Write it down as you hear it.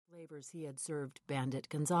flavors he had served Bandit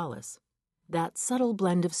Gonzalez. That subtle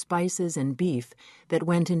blend of spices and beef that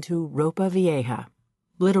went into Ropa Vieja,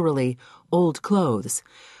 literally old clothes.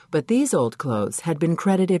 But these old clothes had been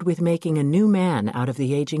credited with making a new man out of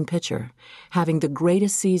the aging pitcher, having the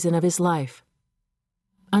greatest season of his life.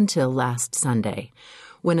 Until last Sunday,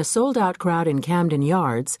 when a sold-out crowd in Camden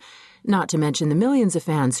Yards, not to mention the millions of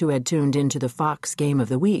fans who had tuned into the Fox Game of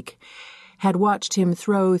the Week, had watched him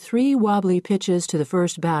throw 3 wobbly pitches to the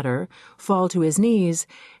first batter, fall to his knees,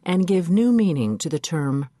 and give new meaning to the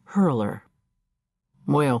term hurler.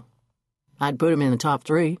 "Well, I'd put him in the top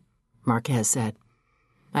 3, Marquez said,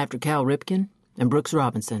 after Cal Ripken and Brooks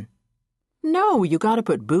Robinson. "No, you gotta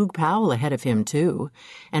put Boog Powell ahead of him, too.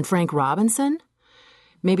 And Frank Robinson?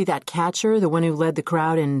 Maybe that catcher, the one who led the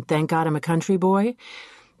crowd in Thank God I'm a Country Boy?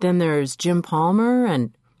 Then there's Jim Palmer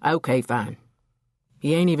and—" "Okay, fine.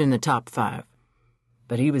 He ain't even in the top 5.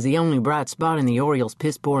 But he was the only bright spot in the Orioles'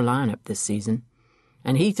 piss-poor lineup this season.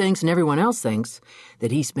 And he thinks, and everyone else thinks, that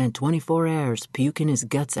he spent 24 hours puking his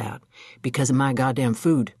guts out because of my goddamn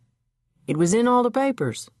food. It was in all the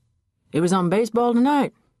papers. It was on Baseball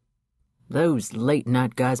Tonight. Those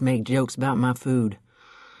late-night guys make jokes about my food.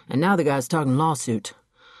 And now the guy's talking lawsuit.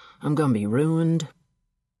 I'm gonna be ruined."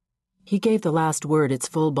 He gave the last word its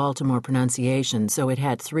full Baltimore pronunciation, so it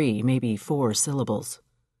had 3, maybe 4 syllables.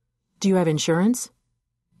 "Do you have insurance?"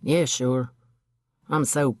 "Yeah, sure. I'm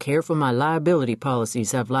so careful my liability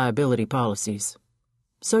policies have liability policies."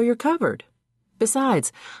 "So you're covered.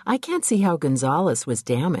 Besides, I can't see how Gonzalez was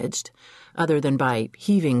damaged, other than by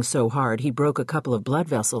heaving so hard he broke a couple of blood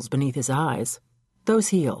vessels beneath his eyes. Those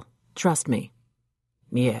heal, trust me."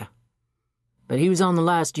 "Yeah. But he was on the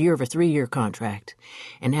last year of a 3-year contract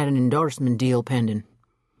and had an endorsement deal pending.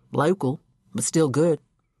 Local, but still good,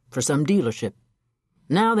 for some dealership.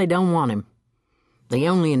 Now they don't want him. The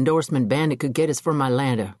only endorsement Bandit could get is from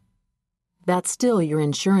Atlanta." "That's still your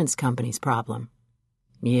insurance company's problem."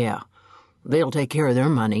 "Yeah, they'll take care of their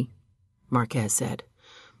money," Marquez said.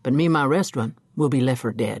 "But me and my restaurant will be left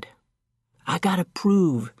for dead. I gotta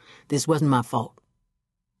prove this wasn't my fault."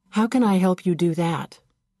 "How can I help you do that?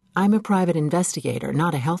 I'm a private investigator,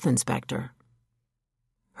 not a health inspector."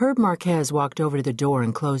 Herb Marquez walked over to the door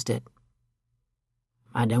and closed it.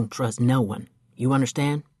 "I don't trust no one, you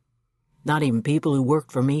understand? Not even people who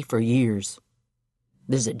worked for me for years.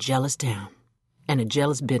 This is a jealous town, and a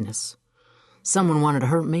jealous business. Someone wanted to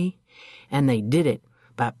hurt me, and they did it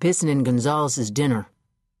by pissing in Gonzalez's dinner."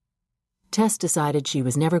 Tess decided she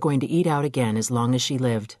was never going to eat out again as long as she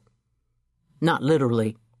lived. "Not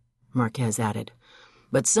literally," Marquez added,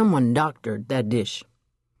 "but someone doctored that dish.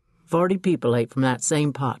 40 people ate from that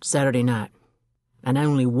same pot Saturday night, and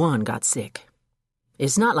only 1 got sick.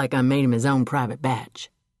 It's not like I made him his own private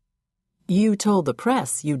batch." "You told the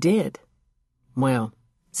press you did." "Well,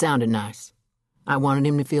 sounded nice. I wanted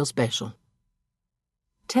him to feel special."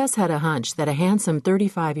 Tess had a hunch that a handsome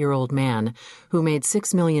 35-year-old man who made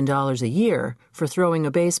 $6 million a year for throwing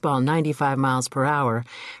a baseball 95 miles per hour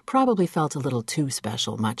probably felt a little too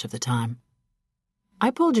special much of the time. "I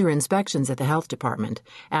pulled your inspections at the health department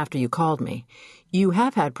after you called me. You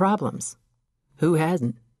have had problems." "Who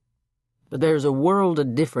hasn't? But there's a world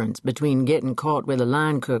of difference between getting caught with a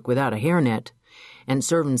line cook without a hairnet and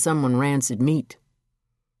serving someone rancid meat.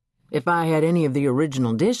 If I had any of the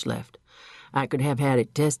original dish left, I could have had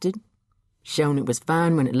it tested, shown it was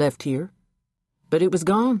fine when it left here. But it was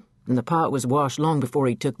gone, and the pot was washed long before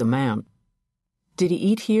he took the mound." "Did he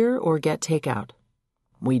eat here or get takeout?"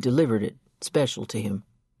 "We delivered it, special to him,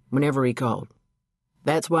 whenever he called.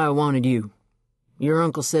 That's why I wanted you. Your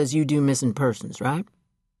uncle says you do missing persons, right?"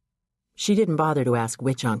 She didn't bother to ask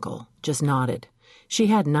which uncle, just nodded. She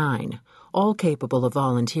had 9, all capable of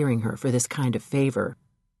volunteering her for this kind of favor.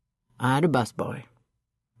 "I had a busboy,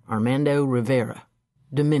 Armando Rivera,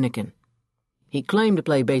 Dominican. He claimed to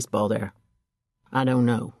play baseball there. I don't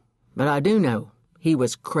know, but I do know he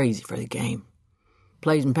was crazy for the game.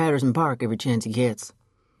 Plays in Patterson Park every chance he gets.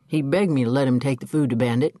 He begged me to let him take the food to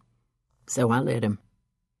Bandit, so I let him."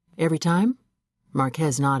 "Every time?"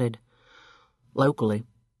 Marquez nodded. "Locally.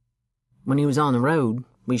 When he was on the road,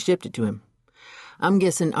 we shipped it to him. I'm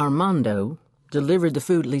guessing Armando delivered the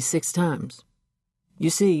food at least 6 times. You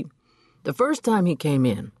see, the first time he came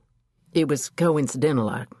in, it was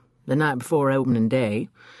coincidental-like, the night before opening day,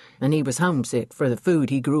 and he was homesick for the food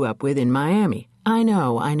he grew up with in Miami." I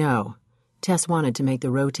know. Tess wanted to make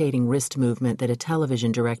the rotating wrist movement that a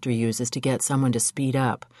television director uses to get someone to speed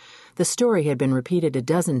up. The story had been repeated a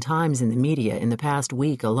dozen times in the media in the past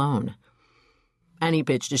week alone. "And he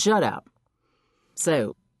pitched a shutout.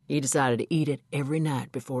 So he decided to eat it every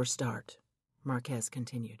night before start," Marquez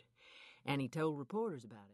continued. "And he told reporters about it."